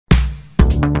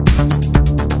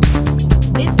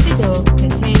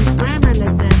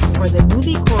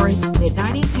course, they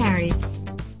died in Paris.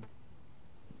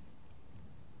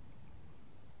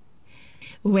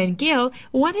 When Gil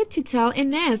wanted to tell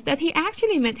Inez that he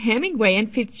actually met Hemingway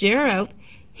and Fitzgerald,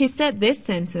 he said this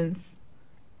sentence.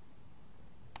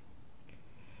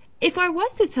 If I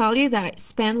was to tell you that I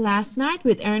spent last night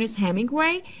with Ernest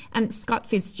Hemingway and Scott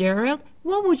Fitzgerald,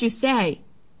 what would you say?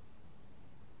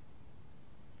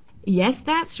 Yes,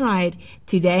 that's right.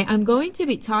 Today I'm going to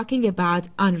be talking about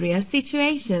unreal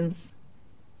situations.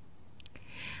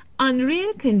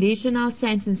 Unreal conditional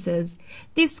sentences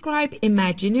describe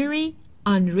imaginary,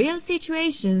 unreal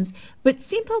situations with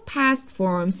simple past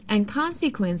forms and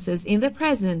consequences in the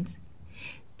present.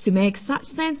 To make such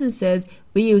sentences,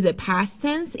 we use a past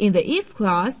tense in the if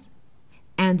clause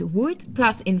and would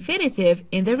plus infinitive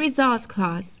in the result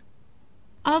clause.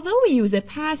 Although we use a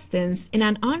past tense in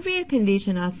an unreal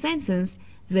conditional sentence,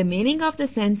 the meaning of the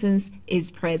sentence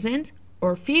is present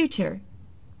or future.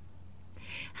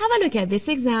 Have a look at this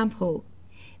example.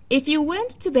 If you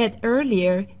went to bed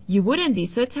earlier, you wouldn't be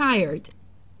so tired.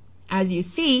 As you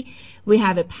see, we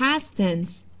have a past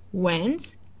tense,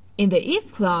 went, in the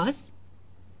if clause,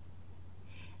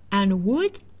 and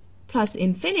would plus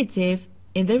infinitive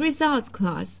in the results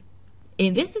clause.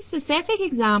 In this specific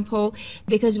example,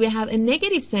 because we have a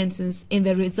negative sentence in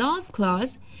the results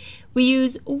clause, we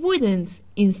use wouldn't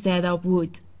instead of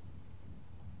would.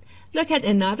 Look at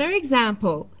another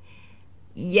example.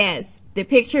 Yes, the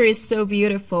picture is so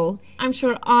beautiful. I'm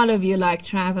sure all of you like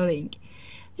traveling.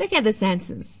 Look at the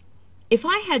sentence. If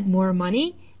I had more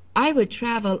money, I would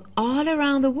travel all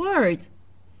around the world.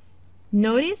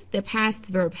 Notice the past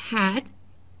verb had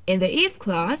in the if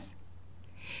clause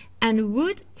and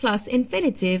would plus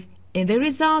infinitive in the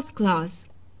results clause.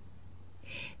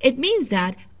 It means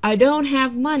that I don't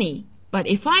have money, but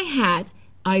if I had,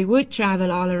 I would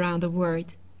travel all around the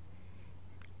world.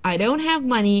 I don't have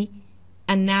money,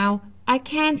 and now I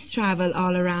can't travel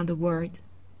all around the world.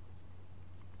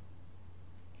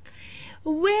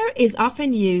 Where is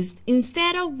often used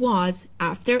instead of was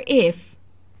after if.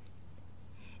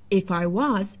 If I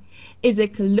was is a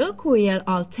colloquial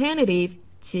alternative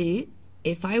to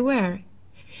if I were.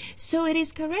 So it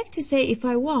is correct to say if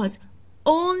I was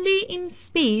only in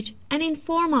speech and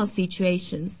informal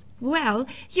situations. Well,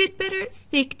 you'd better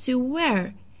stick to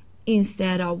were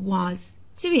instead of was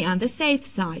to be on the safe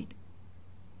side.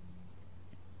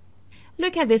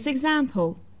 Look at this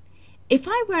example. If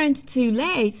I weren't too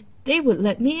late, they would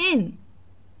let me in.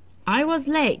 I was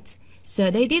late,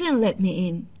 so they didn't let me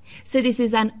in. So this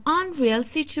is an unreal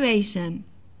situation.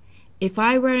 If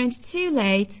I weren't too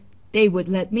late, they would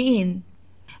let me in.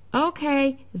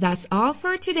 Okay, that's all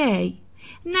for today.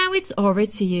 Now it's over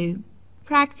to you.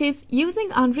 Practice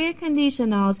using unreal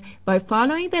conditionals by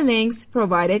following the links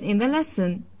provided in the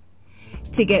lesson.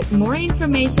 To get more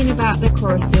information about the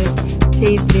courses,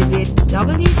 please visit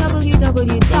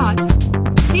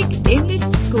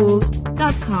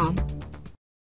www.speakenglishschool.com.